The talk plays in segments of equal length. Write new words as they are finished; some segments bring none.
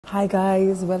Hi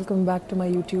guys, welcome back to my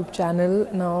YouTube channel.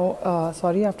 Now,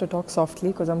 sorry I have to talk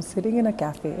softly because I'm sitting in a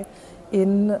cafe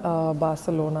in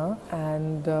Barcelona,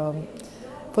 and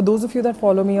for those of you that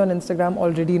follow me on Instagram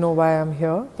already know why I'm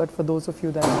here, but for those of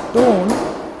you that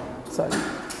don't, sorry,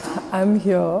 I'm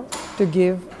here to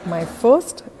give my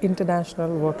first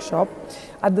international workshop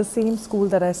at the same school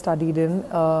that I studied in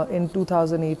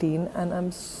 2018, and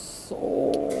I'm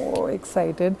so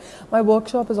excited. My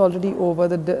workshop is already over.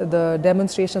 The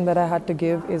demonstration that I had to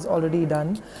give is already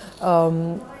done.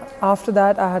 After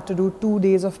that, I had to do 2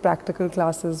 days of practical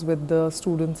classes with the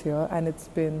students here, and it's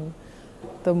been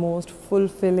the most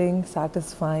fulfilling,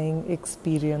 satisfying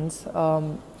experience.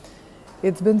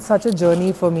 It's been such a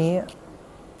journey for me,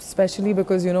 especially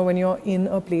because, you know, when you're in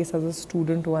a place as a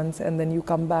student once and then you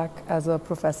come back as a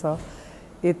professor,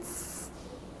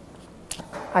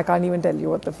 I can't even tell you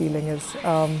what the feeling is.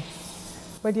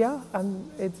 But yeah,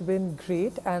 it's been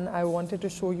great, and I wanted to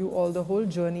show you all the whole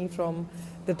journey from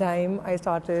the time I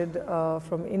started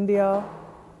from India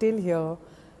till here,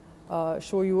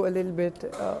 show you a little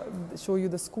bit, show you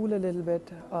the school a little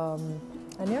bit,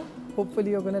 and yeah, hopefully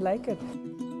you're going to like it.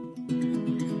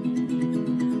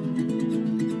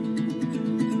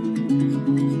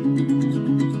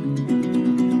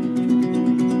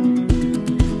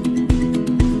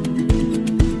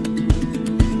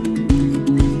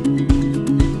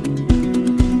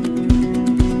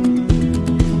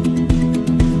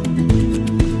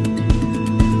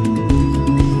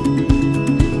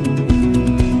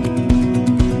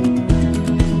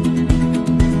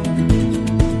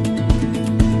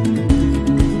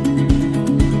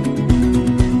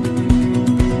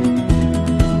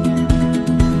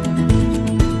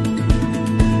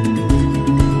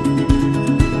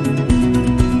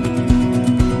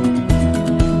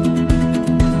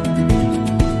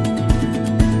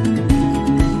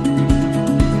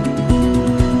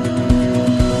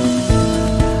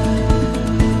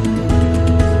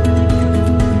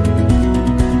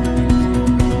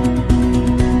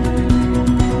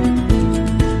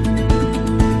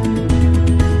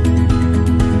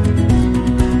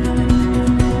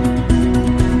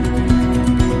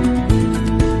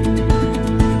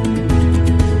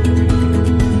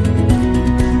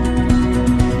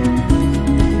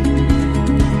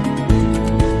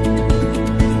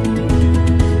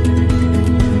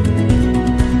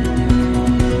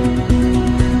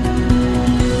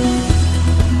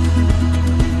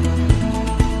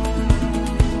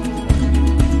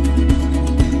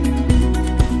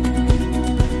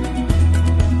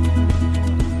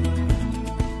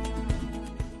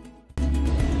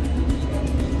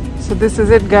 So this is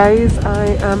it, guys. I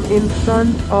am in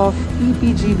front of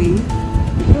EPGB.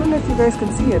 I don't know if you guys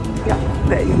can see it. Yeah,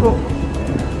 there you go.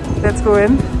 Let's go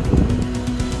in.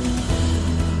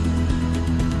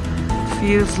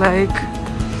 Feels like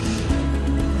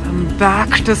I'm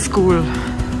back to school.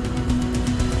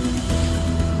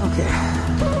 Okay.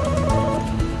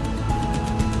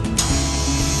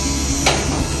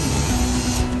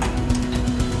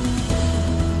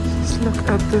 Just look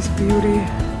at this beauty.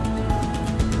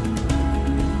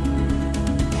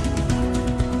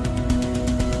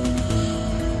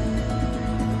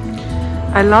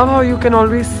 I love how you can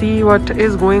always see what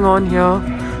is going on here.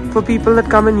 For people that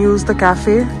come and use the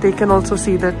cafe, they can also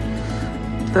see that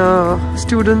the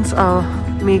students are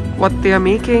what they are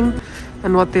making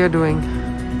and what they are doing.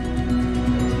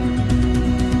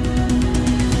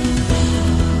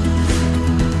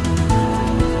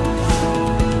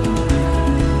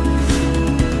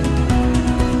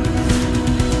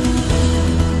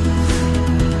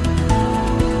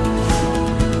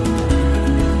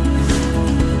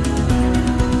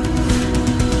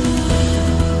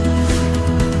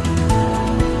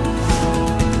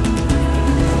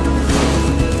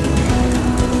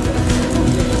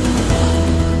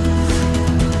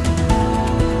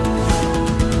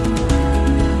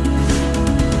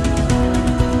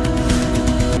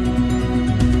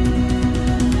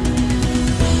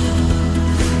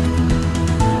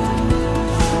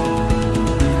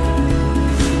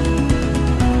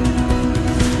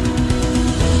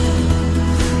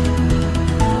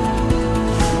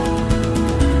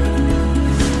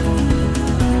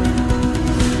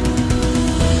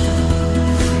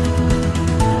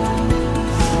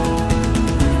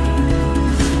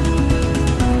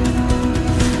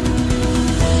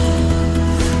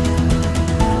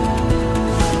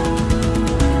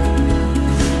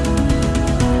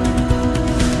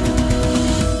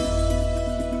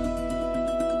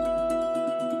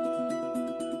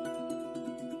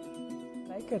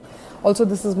 Also,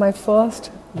 this is my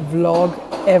first vlog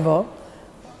ever,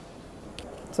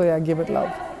 so yeah, give it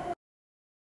love.